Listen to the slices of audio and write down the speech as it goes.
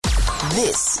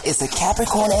This is the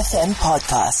Capricorn FM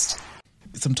podcast.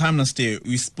 Some time last year,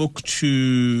 we spoke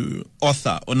to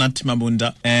author Onati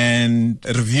Mabunda and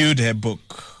reviewed her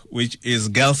book, which is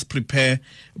Girls Prepare,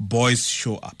 Boys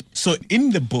Show Up. So in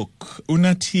the book,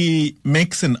 Unati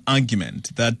makes an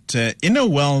argument that in a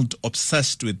world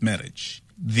obsessed with marriage,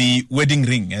 the wedding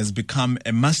ring has become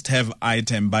a must-have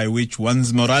item by which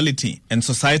one's morality and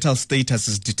societal status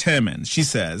is determined. She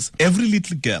says, every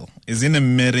little girl is in a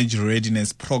marriage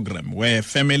readiness program where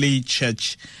family,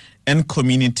 church, and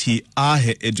community are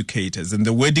her educators, and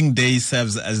the wedding day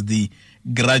serves as the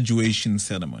graduation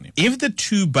ceremony. If the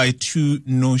 2x2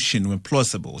 notion were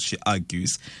plausible, she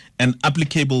argues, and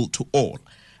applicable to all,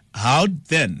 how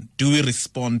then do we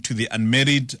respond to the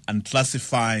unmarried,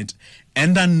 unclassified,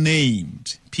 and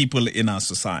unnamed people in our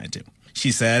society?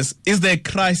 She says, is there a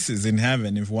crisis in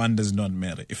heaven if one does not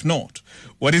marry? If not,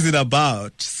 what is it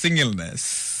about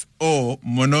singleness or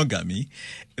monogamy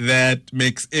that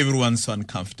makes everyone so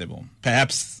uncomfortable?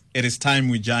 Perhaps it is time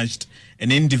we judged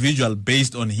an individual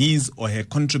based on his or her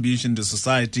contribution to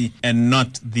society and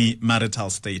not the marital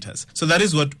status. So that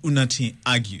is what Unati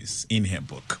argues in her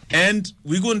book. And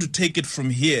we're going to take it from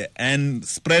here and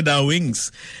spread our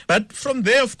wings. But from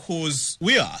there, of course,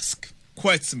 we ask,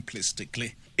 quite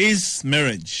simplistically, is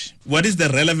marriage, what is the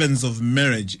relevance of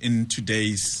marriage in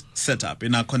today's setup,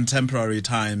 in our contemporary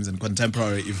times and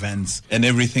contemporary events and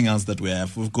everything else that we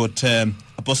have? We've got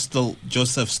Apostle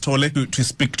Joseph Sithole to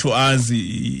speak to us.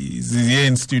 He's here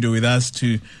in studio with us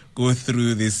to go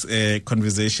through this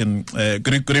conversation.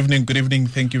 Good evening.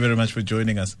 Thank you very much for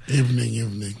joining us.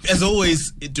 Evening. As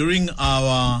always, during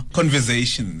our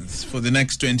conversations for the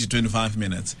next 20-25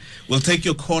 minutes, we'll take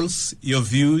your calls, your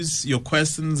views, your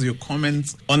questions, your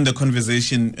comments on the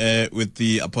conversation with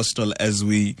the Apostle as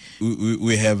we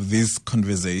have this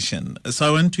conversation. So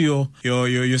I went to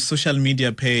your social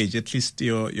media page, at least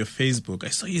your Facebook. I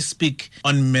saw you speak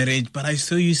on marriage, but I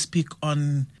saw you speak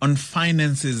on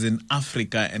finances in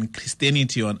Africa and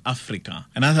Christianity on Africa.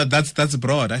 And I thought that's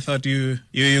broad. I thought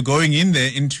you're going in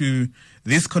there into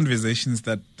these conversations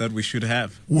that we should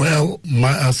have. Well,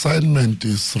 my assignment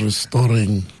is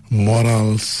restoring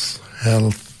morals,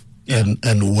 health,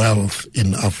 and wealth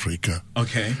in Africa.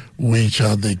 Okay. Which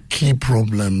are the key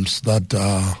problems that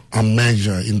are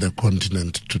major in the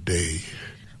continent today.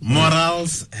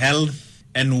 Morals, health,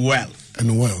 and wealth.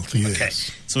 And wealth, yes. Okay.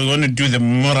 So we're going to do the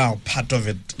moral part of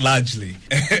it largely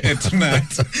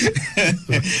tonight.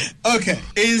 Okay.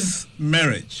 Is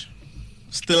marriage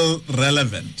still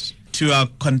relevant to our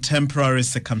contemporary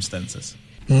circumstances?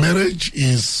 Marriage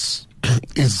is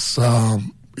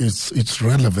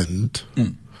relevant.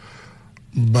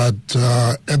 But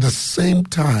at the same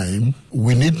time,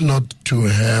 we need not to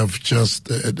have just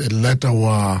a letter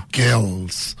where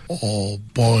girls or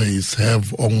boys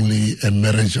have only a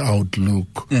marriage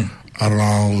outlook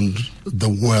around the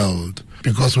world.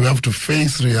 Because we have to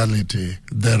face reality.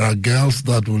 There are girls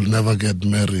that will never get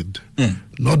married.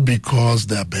 Not because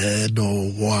they're bad or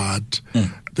what.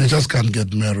 They just can't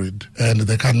get married, and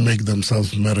they can't make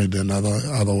themselves married and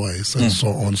otherwise, and so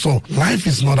on. So life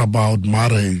is not about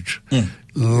marriage.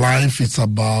 Life is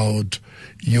about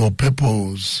your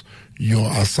purpose,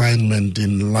 your assignment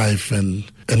in life, and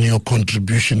your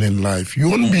contribution in life. You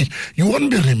won't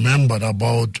be remembered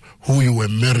about who you were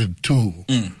married to.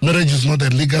 Marriage is not a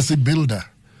legacy builder.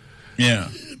 Yeah.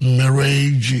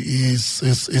 Marriage is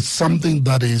something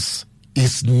that is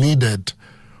needed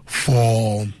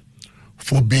for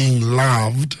being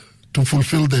loved, to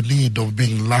fulfill the need of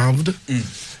being loved,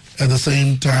 at the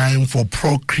same time for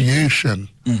procreation.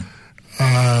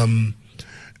 I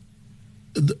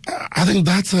think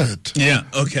that's it. Yeah,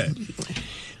 okay.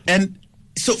 And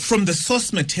so from the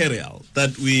source material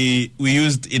that we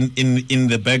used in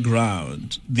the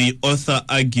background, the author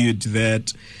argued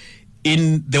that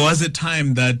there was a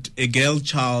time that a girl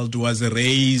child was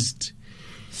raised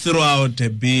throughout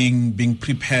being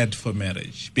prepared for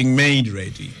marriage, being made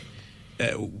ready.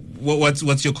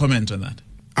 What's your comment on that?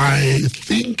 I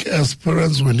think as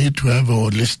parents we need to have a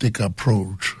holistic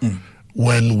approach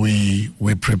when we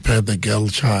prepare the girl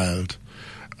child.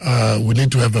 We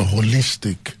need to have a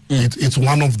holistic. It's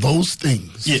one of those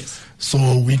things. Yes.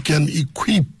 So we can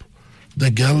equip the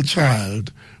girl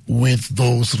child with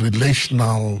those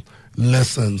relational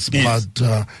lessons, yes.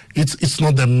 But it's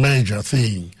not a major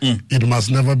thing. It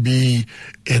must never be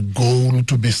a goal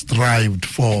to be strived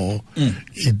for.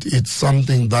 It's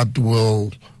something that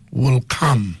will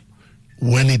come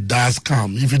when it does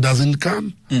come. If it doesn't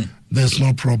come, there's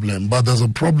no problem. But there's a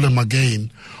problem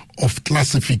again of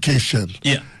classification.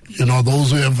 Yeah. You know,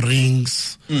 those who have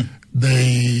rings,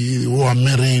 who are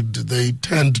married, they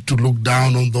tend to look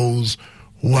down on those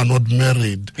who are not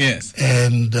married. Yes.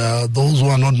 And those who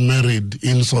are not married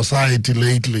in society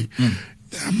lately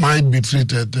might be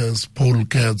treated as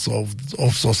polecats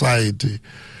of society.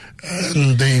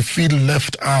 And they feel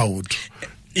left out.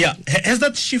 Yeah. Has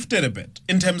that shifted a bit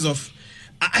in terms of,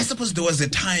 I suppose there was a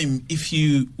time if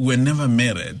you were never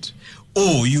married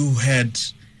or you had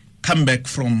come back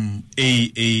from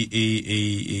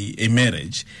a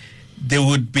marriage, there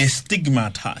would be stigma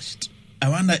attached. I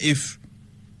wonder if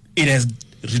it has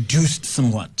reduced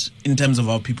somewhat in terms of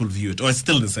how people view it, or it's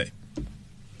still the same?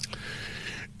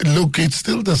 Look, it's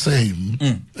still the same.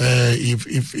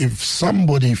 If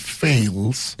somebody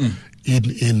fails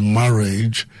in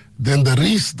marriage, then there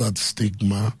is that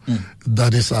stigma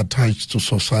that is attached to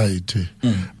society.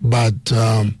 But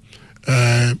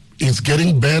it's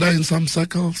getting better in some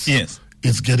circles. Yes.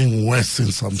 It's getting worse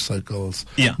in some circles.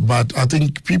 Yeah. But I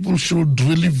think people should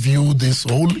really view this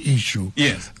whole issue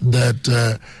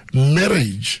that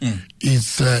marriage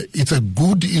is it's a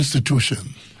good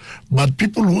institution. But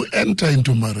people who enter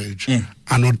into marriage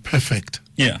are not perfect.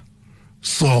 Yeah.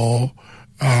 So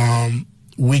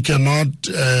we cannot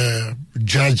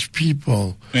judge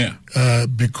people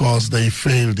because they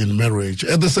failed in marriage.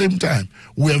 At the same time,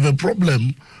 we have a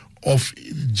problem of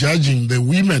judging the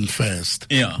women first.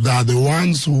 Yeah. They are the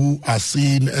ones who are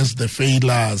seen as the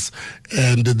failures,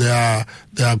 and they are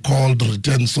called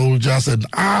return soldiers and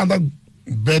other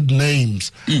bad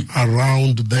names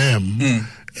around them,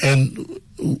 and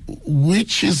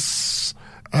which is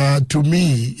to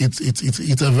me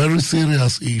it's a very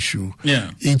serious issue. Yeah.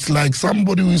 It's like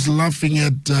somebody who is laughing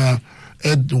at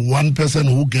one person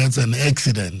who gets an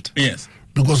accident. Yes.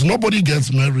 Because nobody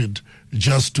gets married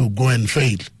just to go and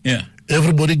fail. Yeah.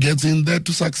 Everybody gets in there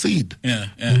to succeed. Yeah.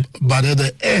 Yeah. But at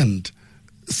the end,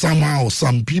 somehow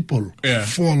some people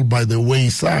fall by the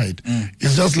wayside.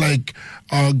 It's just like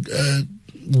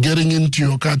getting into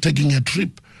your car, taking a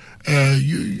trip.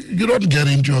 You don't get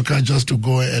into your car just to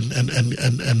go and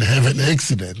have an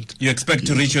accident. You expect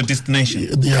to reach your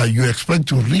destination. Yeah, you expect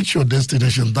to reach your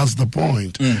destination. That's the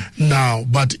point. Now,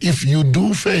 but if you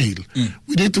do fail,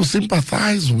 we need to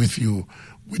sympathize with you.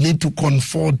 We need to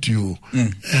comfort you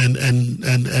and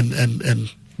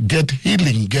get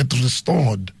healing, get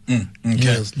restored. Okay.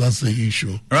 Yes, that's the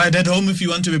issue. Right, at home, if you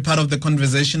want to be part of the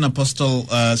conversation, Apostle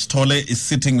Sithole is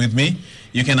sitting with me.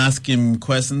 You can ask him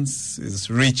questions. He's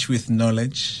rich with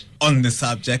knowledge on the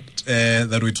subject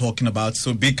that we're talking about,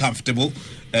 so be comfortable.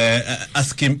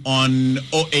 Ask him on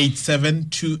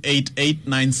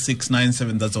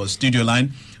 087-288-9697. That's our studio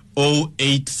line.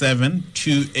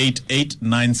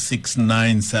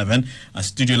 087-288-9697. Our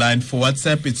studio line for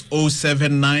WhatsApp, it's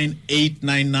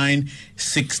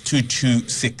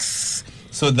 079-899-6226.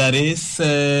 So that is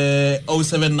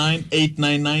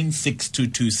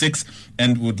 079-899-6226,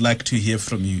 and would like to hear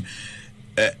from you.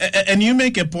 And you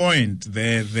make a point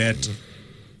there that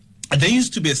there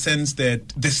used to be a sense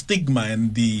that the stigma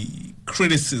and the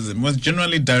criticism was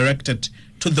generally directed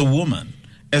to the woman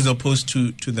as opposed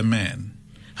to the man.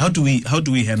 How do we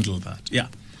handle that? Yeah.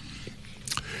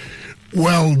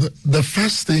 Well, the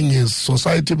first thing is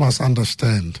society must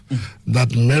understand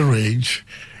that marriage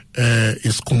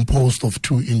is composed of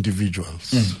two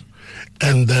individuals.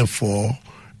 And therefore,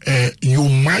 you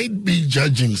might be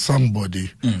judging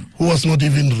somebody who was not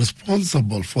even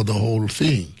responsible for the whole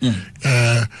thing.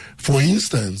 For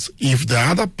instance, if the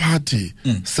other party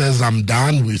says, I'm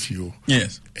done with you,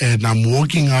 and I'm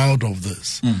walking out of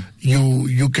this,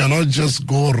 you cannot just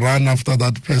go run after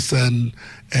that person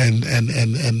and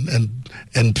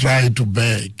try to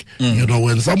beg. You know,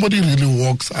 when somebody really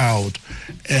walks out,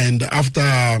 and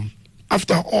after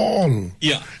all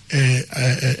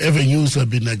avenues have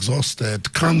been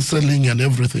exhausted, counseling and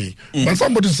everything, but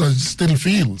somebody still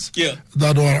feels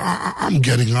that, I'm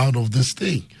getting out of this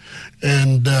thing,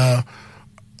 and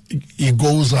he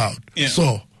goes out.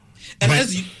 So, and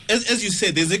as you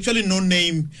said, there's actually no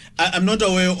name. I'm not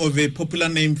aware of a popular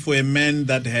name for a man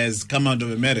that has come out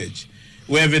of a marriage.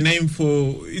 We have a name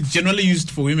for, it's generally used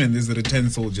for women, there's a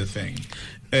return soldier thing.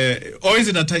 Or is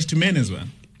it attached to men as well?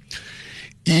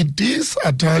 It is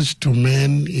attached to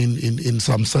men in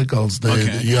some circles. But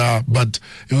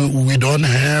we don't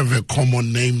have a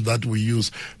common name that we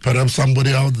use. Perhaps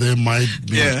somebody out there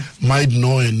might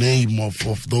know a name of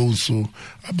those who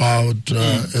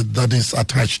that is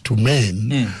attached to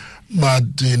men.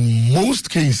 But in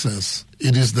most cases,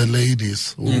 it is the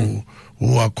ladies who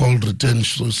are called return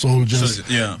soldiers.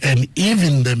 And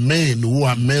even the men who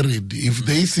are married, if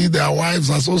they see their wives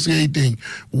associating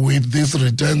with these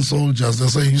return soldiers, they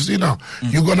say, you see now,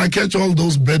 you're going to catch all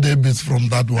those bad habits from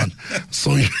that one.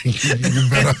 So you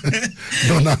better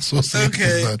don't associate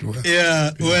with that one.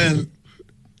 Yeah, well,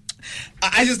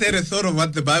 I just had a thought of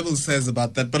what the Bible says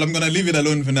about that, but I'm going to leave it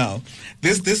alone for now.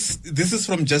 This is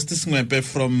from Justice Ngwepe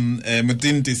from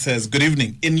Mutinti says, good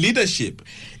evening. In leadership,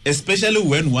 especially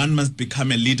when one must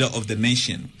become a leader of the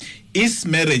nation, is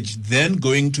marriage then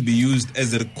going to be used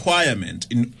as a requirement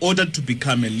in order to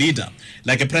become a leader,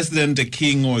 like a president, a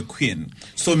king, or a queen?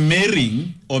 So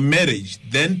marrying or marriage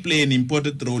then play an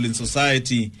important role in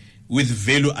society with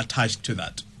value attached to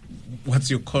that. What's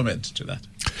your comment to that?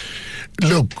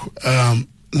 Look,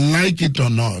 like it or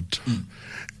not,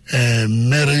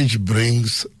 marriage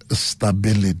brings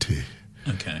stability.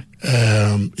 Okay.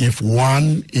 If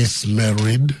one is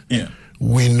married,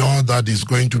 we know that he's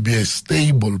going to be a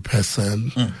stable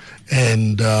person,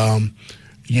 and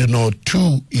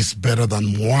two is better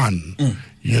than one.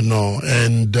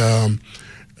 And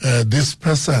this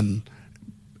person,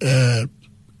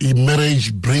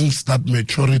 marriage brings that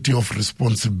maturity of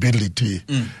responsibility,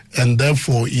 and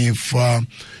therefore, if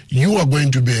you are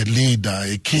going to be a leader,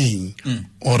 a king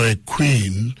or a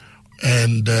queen,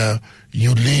 and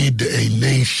you lead a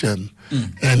nation,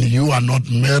 and you are not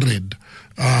married,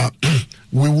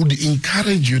 we would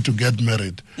encourage you to get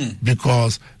married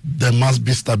because there must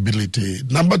be stability.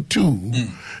 Number two,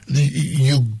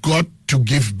 you got to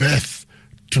give birth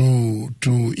to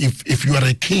if you are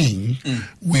a king,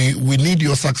 we need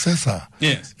your successor.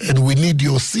 Yes. And we need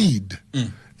your seed.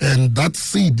 And that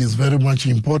seed is very much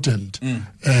important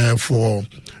for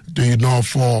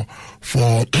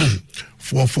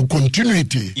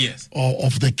continuity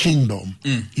of the kingdom.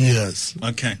 Yes.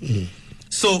 Okay.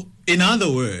 So, in other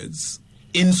words,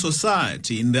 in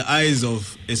society, in the eyes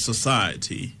of a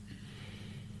society,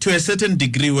 to a certain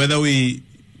degree, whether we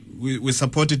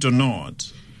support it or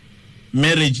not,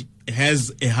 marriage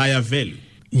has a higher value.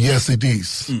 Yes, it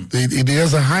is. It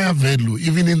has a higher value,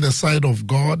 even in the sight of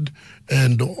God,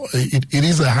 and it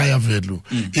is a higher value.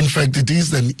 In fact, it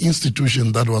is an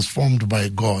institution that was formed by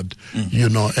God,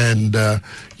 and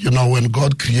when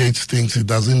God creates things, He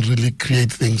doesn't really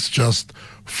create things just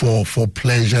for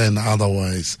pleasure and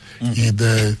otherwise.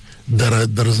 There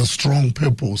is a strong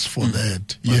purpose for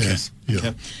that. Yes. Okay. Yeah.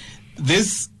 Okay.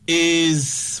 This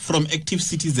is from Active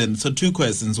Citizen. So 2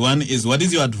 questions. One is, what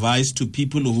is your advice to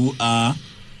people who are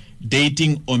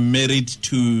dating or married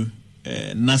to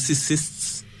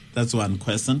narcissists? That's one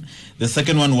question. The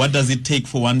second one, what does it take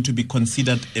for one to be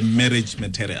considered a marriage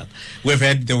material? We've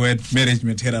heard the word marriage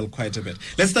material quite a bit.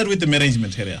 Let's start with the marriage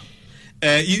material.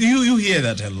 You hear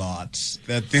that a lot,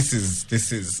 that this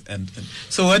is, and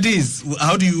so how do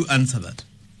you answer that?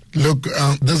 Look,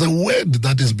 there's a word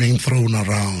that is being thrown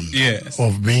around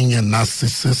of being a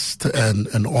narcissist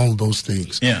and all those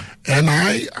things. Yeah. And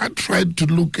I tried to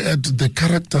look at the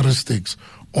characteristics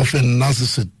of a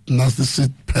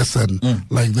narcissist person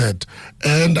like that.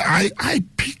 And I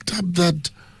picked up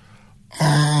that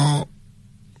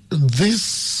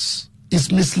this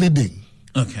is misleading.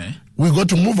 Okay. We got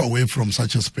to move away from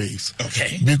such a space.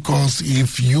 Okay. Because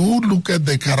if you look at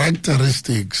the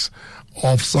characteristics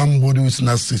of somebody who's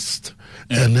narcissist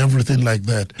and everything like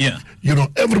that,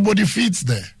 everybody fits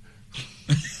there.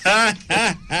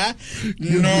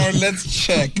 Let's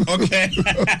check. Okay.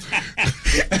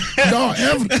 No,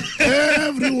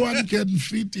 everyone can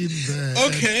fit in there.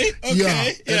 Okay.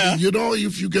 Yeah.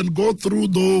 If you can go through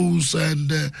those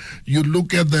and you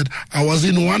look at that. I was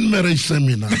in one marriage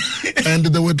seminar and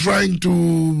they were trying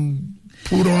to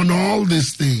put on all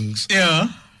these things. Yeah.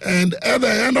 And at the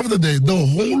end of the day, the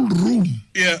whole room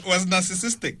was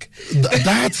narcissistic.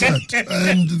 That's it.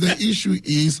 And the issue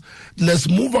is, let's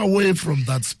move away from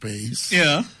that space.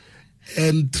 Yeah.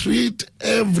 And treat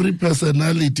every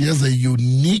personality as a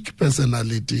unique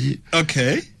personality.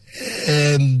 Okay.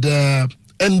 And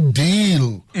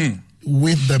deal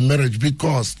with the marriage,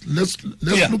 because let's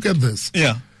look at this.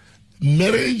 Yeah.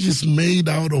 Marriage is made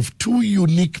out of 2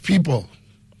 unique people.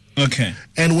 Okay.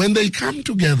 And when they come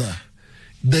together,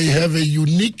 they have a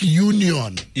unique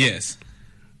union. Yes.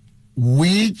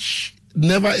 Which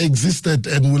never existed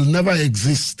and will never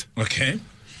exist. Okay.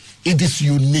 It is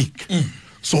unique.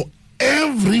 So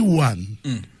everyone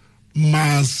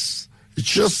must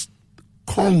just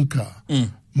conquer,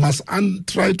 must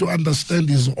try to understand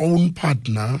his own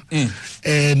partner.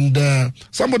 And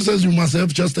somebody says you must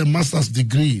have just a master's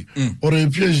degree or a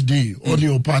PhD on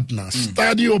your partner.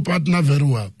 Study your partner very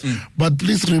well. But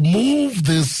please remove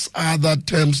these other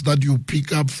terms that you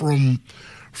pick up from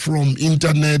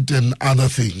internet and other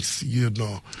things,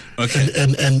 Okay.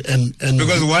 And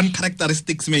because one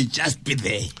characteristics may just be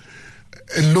there.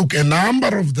 Look, a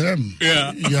number of them.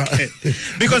 Yeah. Okay.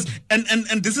 Because and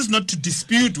this is not to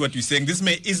dispute what you're saying. This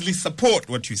may easily support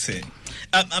what you're saying.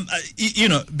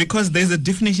 Because there's a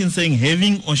definition saying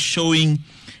having or showing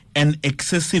an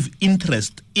excessive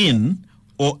interest in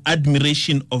or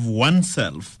admiration of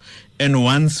oneself and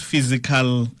one's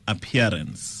physical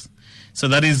appearance. So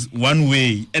that is one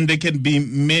way, and there can be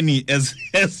many, as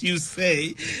you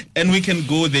say, and we can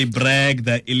go, they brag,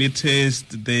 they're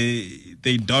elitist,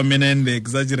 they dominant, they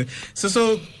exaggerate.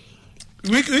 So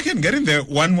we can get in there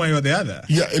one way or the other.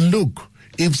 Yeah, look,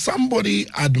 if somebody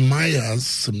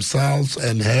admires themselves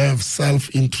and have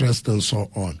self-interest and so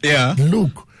on,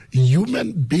 look,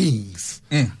 human beings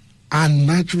are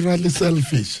naturally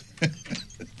selfish.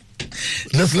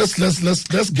 Let's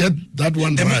get that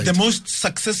one right. The most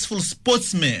successful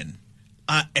sportsmen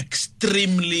are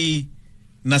extremely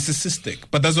narcissistic,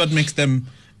 but that's what makes them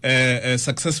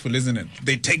successful, isn't it?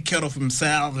 They take care of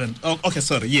themselves and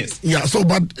yes. Yeah, so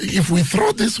but if we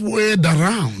throw this word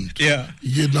around,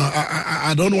 you know,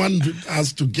 I don't want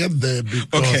us to get there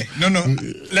because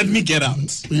let me get out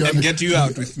and get you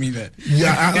out with me there.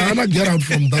 I want to get out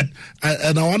from that,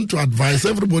 and I want to advise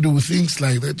everybody who thinks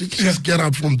like that, just get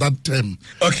out from that term.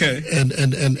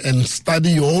 And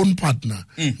study your own partner,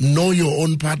 know your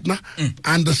own partner,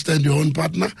 understand your own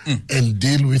partner, and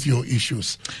deal with your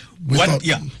issues.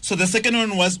 So the second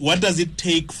one was, what does it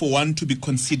take for one to be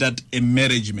considered a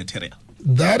marriage material?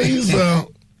 That is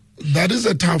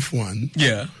a tough one.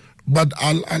 Yeah. But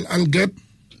I'll get.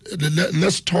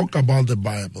 Let's talk about the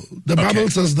Bible. The Bible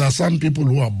says there are some people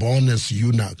who are born as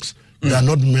eunuchs. They are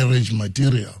not marriage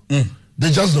material. They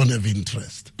just don't have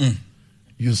interest.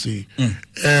 You see,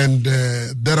 and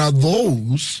there are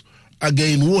those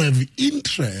again who have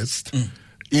interest.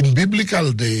 In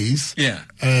biblical days,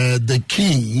 the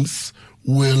kings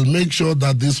will make sure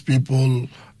that these people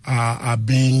are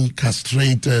being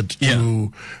castrated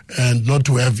and not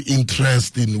to have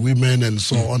interest in women and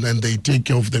so on, and they take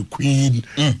care of the queen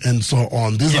and so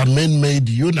on. These are men-made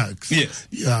eunuchs.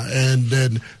 And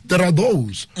then there are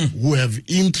those who have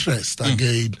interest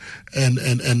again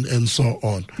and so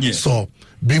on. So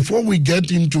before we get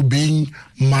into being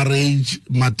marriage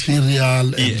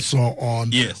material and so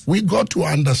on, we got to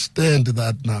understand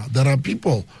that now there are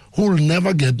people who will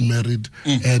never get married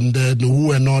and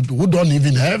who don't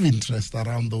even have interest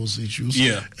around those issues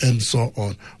and so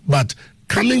on. But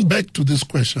coming back to this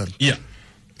question,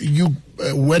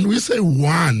 when we say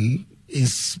one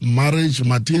is marriage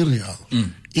material,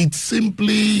 it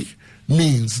simply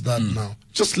means that now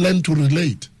just learn to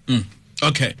relate.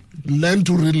 Learn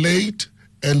to relate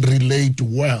and relate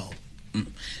well.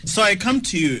 So I come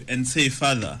to you and say,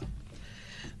 Father,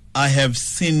 I have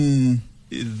seen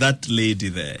that lady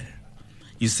there.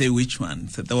 You say, which one?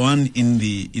 So the one in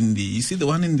the you see the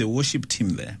one in the worship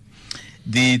team there,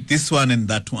 this one and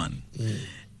that one.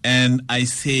 And I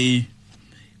say,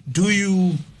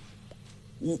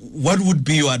 what would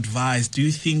be your advice? Do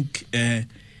you think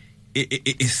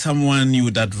is someone you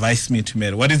would advise me to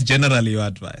marry? What is generally your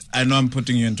advice? I know I'm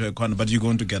putting you into a corner, but you're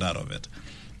going to get out of it.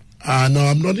 No,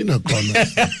 I'm not in a corner.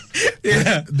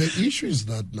 The issue is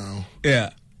that now,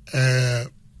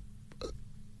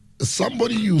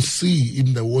 somebody you see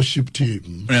in the worship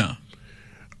team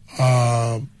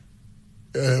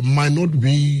might not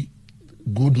be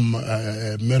good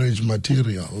marriage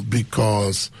material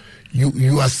because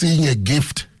you are seeing a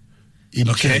gift in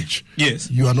church.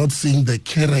 You are not seeing the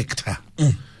character.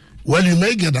 Well, you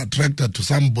may get attracted to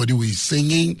somebody who is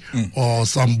singing or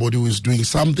somebody who is doing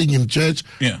something in church,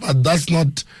 but that's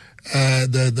not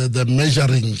the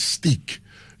measuring stick,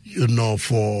 you know,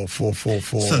 for. So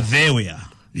there we are.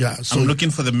 So I'm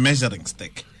looking for the measuring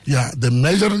stick. The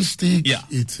measuring stick.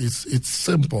 It's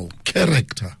simple.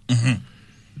 Character.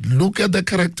 Look at the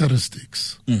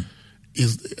characteristics.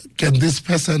 Can this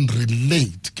person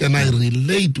relate? Can I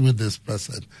relate with this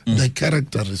person? The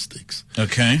characteristics.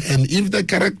 And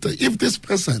if this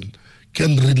person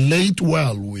can relate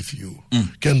well with you,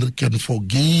 can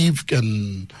forgive,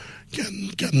 can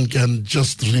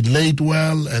just relate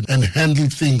well and handle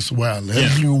things well,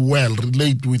 handle you well,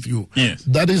 relate with you.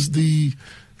 That is the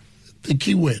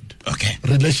key word.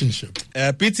 Relationship.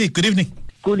 Piti, good evening.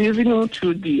 Good evening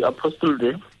to the Apostle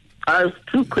there. I have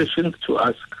two questions to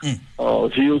ask, or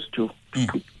views to.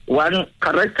 One,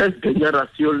 character is dangerous.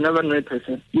 You'll never know a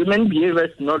person. Human behavior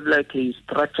is not like a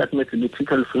structured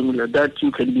mathematical formula that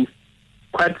you can be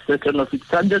quite certain of. It's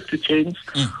subject to change,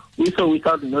 with or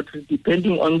without notice,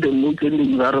 depending on the mood and the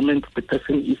environment the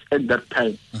person is at that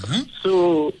time.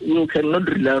 So you cannot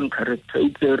rely on character.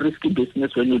 It's a risky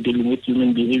business when you're dealing with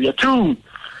human behavior. Two,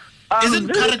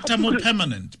 isn't character more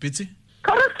permanent, Piti?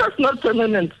 Character is not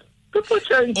permanent. People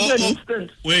change in an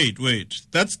instant. Wait.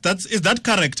 That's is that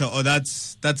character or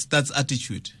that's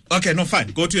attitude? Okay, no, fine.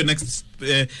 Go to your next.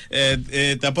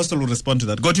 The apostle will respond to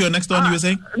that. Go to your next one. You were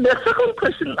saying the second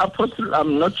question, apostle.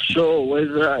 I'm not sure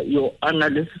whether your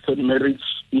analysis on marriage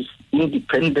is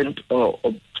independent or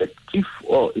objective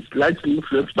or is largely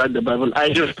influenced by the Bible. I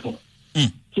don't know.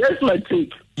 Here's my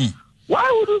take. Why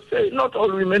would you say not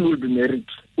all women will be married?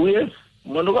 We have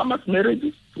monogamous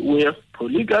marriages, we have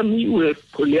polygamy, we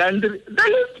have polyandry. The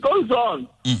list goes on.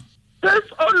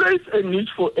 There's always a need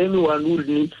for anyone who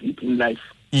needs it in life.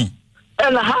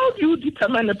 And how do you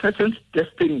determine a person's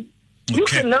destiny? Okay. You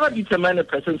can never determine a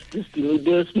person's destiny.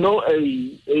 There's no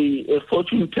a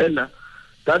fortune teller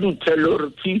that will tell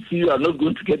you, you are not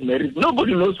going to get married.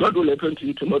 Nobody knows what will happen to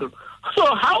you tomorrow.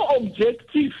 So how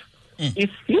objective is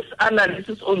his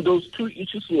analysis on those two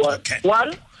issues? Okay.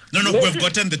 One, no, we've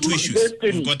gotten the two issues.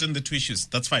 We've gotten the two issues.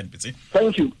 That's fine, Bitsy.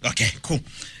 Thank you. Okay, cool.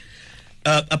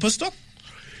 Apostle?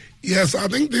 Yes, I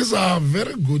think these are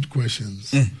very good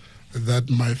questions that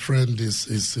my friend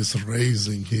is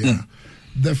raising here.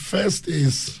 The first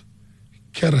is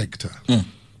character.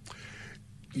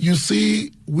 You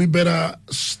see, we better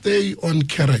stay on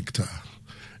character.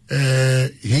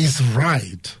 He's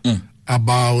right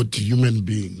about human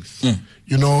beings.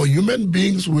 You know, human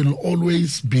beings will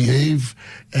always behave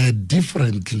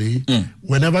differently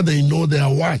whenever they know they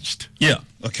are watched. Yeah,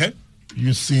 okay.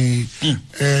 You see,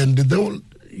 and they will,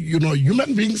 you know,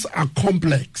 human beings are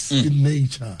complex in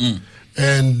nature.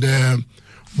 And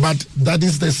but that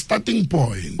is the starting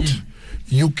point.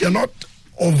 You cannot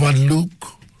overlook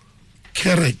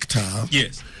character.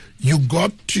 Yes. You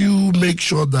got to make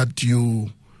sure that you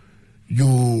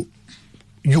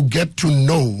get to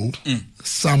know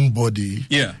somebody,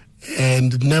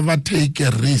 and never take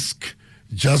a risk.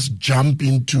 Just jump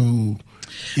into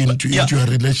a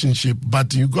relationship,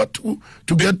 but you got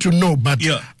to get to know. But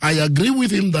I agree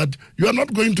with him that you are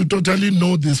not going to totally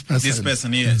know this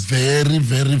person. Yes, very,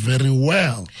 very, very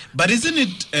well. But isn't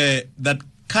it that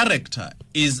character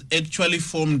is actually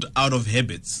formed out of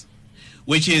habits,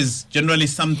 which is generally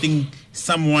something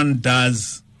someone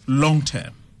does long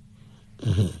term?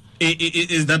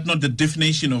 Is that not the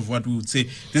definition of what we would say?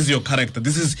 This is your character.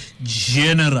 This is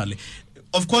generally.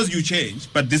 Of course, you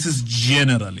change, but this is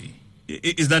generally.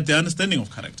 Is that the understanding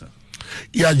of character?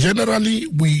 Yeah, generally,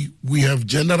 we have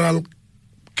general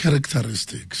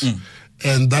characteristics,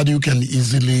 and that you can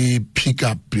easily pick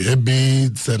up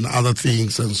habits and other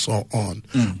things and so on.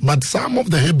 But some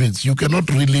of the habits you cannot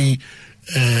really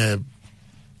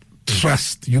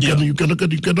trust. You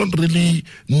cannot really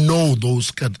know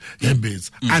those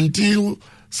habits until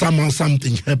somehow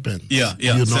something happens.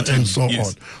 And so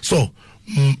on. So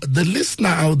the listener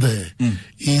out there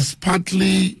is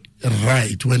partly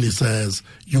right when he says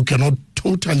you cannot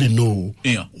totally know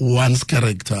one's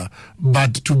character,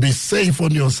 but to be safe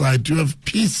on your side, to have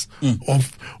peace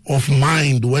of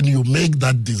mind when you make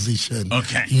that decision,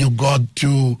 you got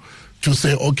to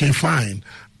say, okay, fine.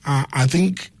 I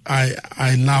think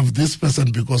I love this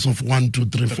person because of 1, 2,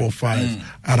 3, 4,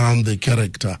 5 around the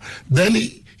character. Then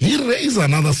he raised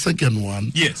another second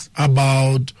one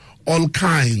about all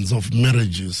kinds of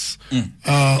marriages.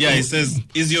 He says,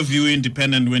 is your view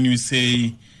independent when you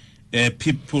say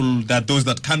those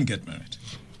that can't get married?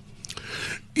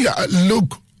 Yeah,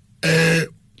 look,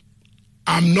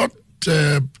 I'm not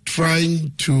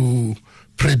trying to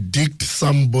predict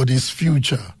somebody's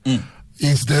future.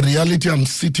 It's the reality I'm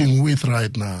sitting with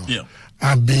right now.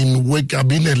 I've been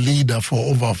a leader for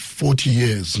over 40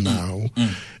 years now,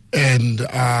 and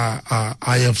I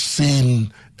have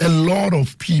seen a lot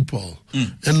of people,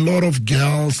 a lot of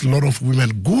girls, a lot of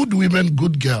women,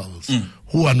 good girls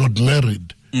who are not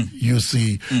married, you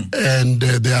see, and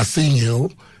they are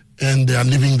single and they are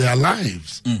living their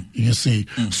lives, you see.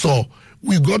 So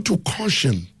we got to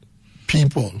caution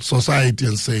people, society,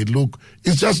 and say, look,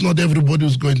 it's just not everybody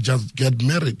who's going to just get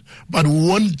married. But we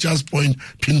won't just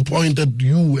pinpoint at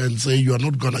you and say you are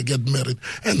not going to get married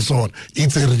and so on.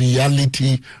 It's a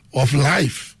reality of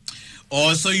life.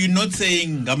 Oh, so you're not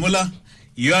saying, Nghamula,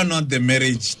 you are not the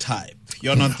marriage type.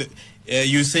 You're not the,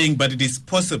 you're saying, but it is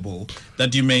possible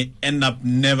that you may end up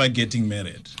never getting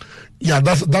married. Yeah,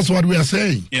 that's what we are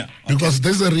saying. Yeah, because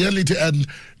there's a reality, and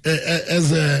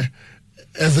as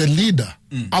a leader,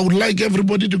 I would like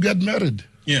everybody to get married.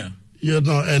 Yeah, you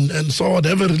know, and so on,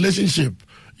 have a relationship,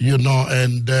 you know,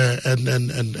 and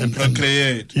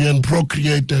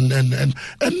procreate and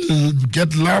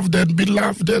get loved and be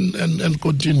loved and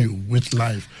continue with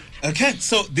life. Okay,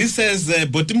 so this says,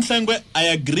 Botim Sangwe, I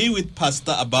agree with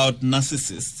Pastor about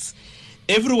narcissists.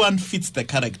 Everyone fits the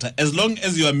character as long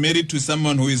as you are married to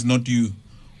someone who is not you.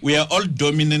 we are all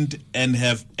dominant and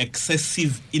have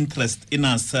excessive interest in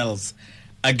ourselves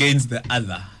against the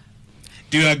other.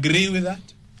 Do you agree with that?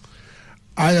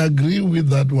 I agree with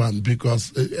that one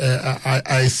because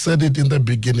I said it in the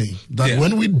beginning that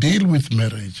when we deal with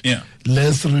marriage,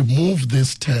 let's remove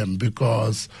this term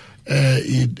because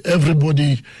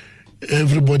everybody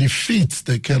fits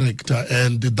the character,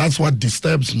 and that's what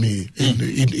disturbs me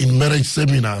in marriage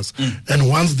seminars. And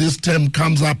once this term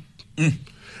comes up,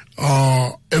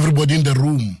 everybody in the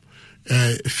room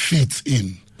fits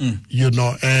in.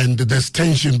 And there's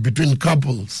tension between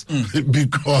couples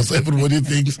because everybody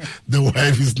thinks the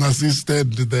wife is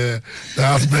narcissistic, the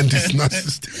husband is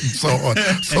narcissistic, and so on.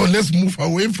 So let's move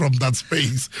away from that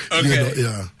space.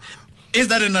 Okay. Is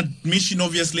that an admission,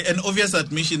 obviously, an obvious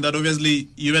admission that obviously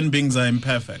human beings are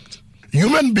imperfect?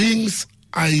 Human beings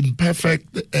are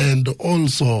imperfect and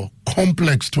also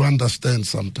complex to understand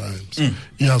sometimes.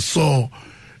 So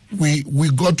we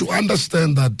got to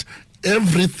understand that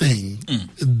everything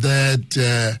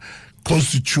that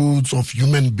constitutes of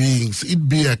human beings, it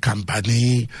be a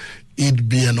company, it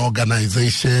be an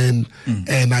organization,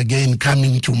 and again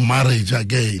coming to marriage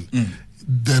again,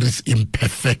 there is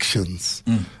imperfections.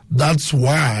 That's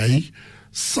why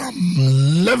some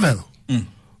level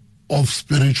of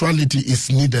spirituality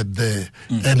is needed there,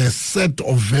 and a set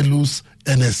of values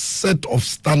and a set of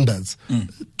standards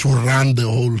to run the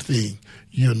whole thing.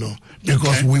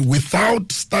 Because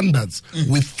without standards,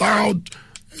 without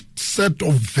set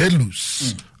of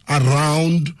values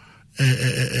around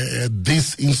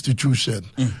this institution,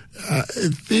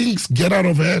 things get out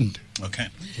of hand. Okay.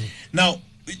 Now,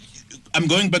 I'm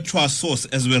going back to our source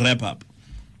as we wrap up.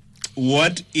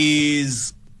 What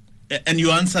is, and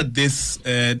you answered this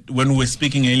when we were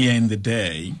speaking earlier in the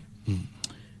day,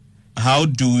 how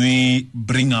do we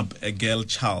bring up a girl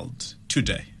child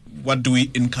today? What do we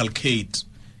inculcate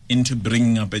into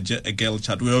bringing up a girl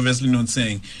child? We're obviously not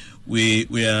saying we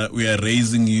are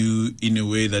raising you in a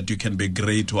way that you can be a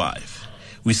great wife.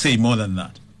 We say more than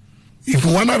that. If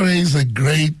we want to raise a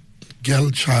great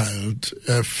girl child,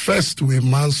 first we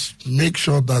must make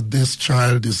sure that this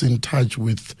child is in touch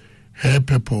with her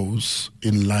purpose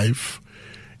in life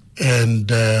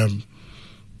and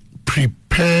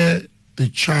prepare the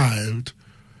child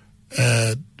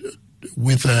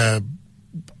with a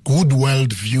good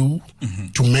world view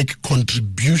to make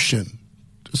contribution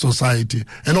to society.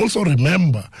 And also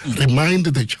remind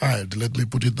the child, let me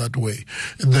put it that way,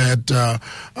 that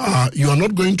you are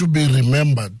not going to be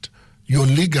remembered. Your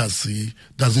legacy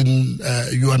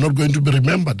you are not going to be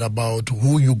remembered about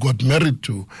who you got married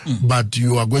to, but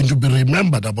you are going to be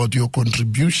remembered about your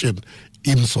contribution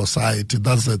in society.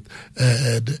 That's the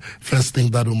first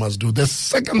thing that we must do. The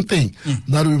second thing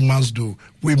that we must do,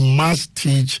 we must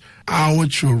teach our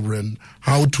children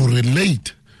how to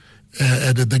relate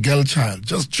the girl child.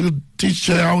 Just to teach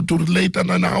her how to relate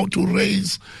and how to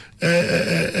raise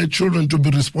children to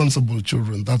be responsible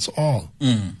children. That's all.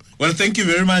 Well, thank you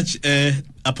very much,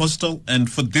 Apostle.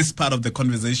 And for this part of the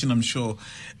conversation, I'm sure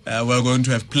we're going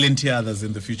to have plenty others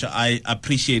in the future. I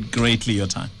appreciate greatly your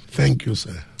time. Thank you,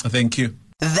 sir. Thank you.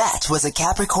 That was a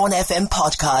Capricorn FM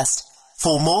podcast.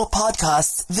 For more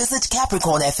podcasts, visit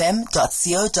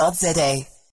capricornfm.co.za.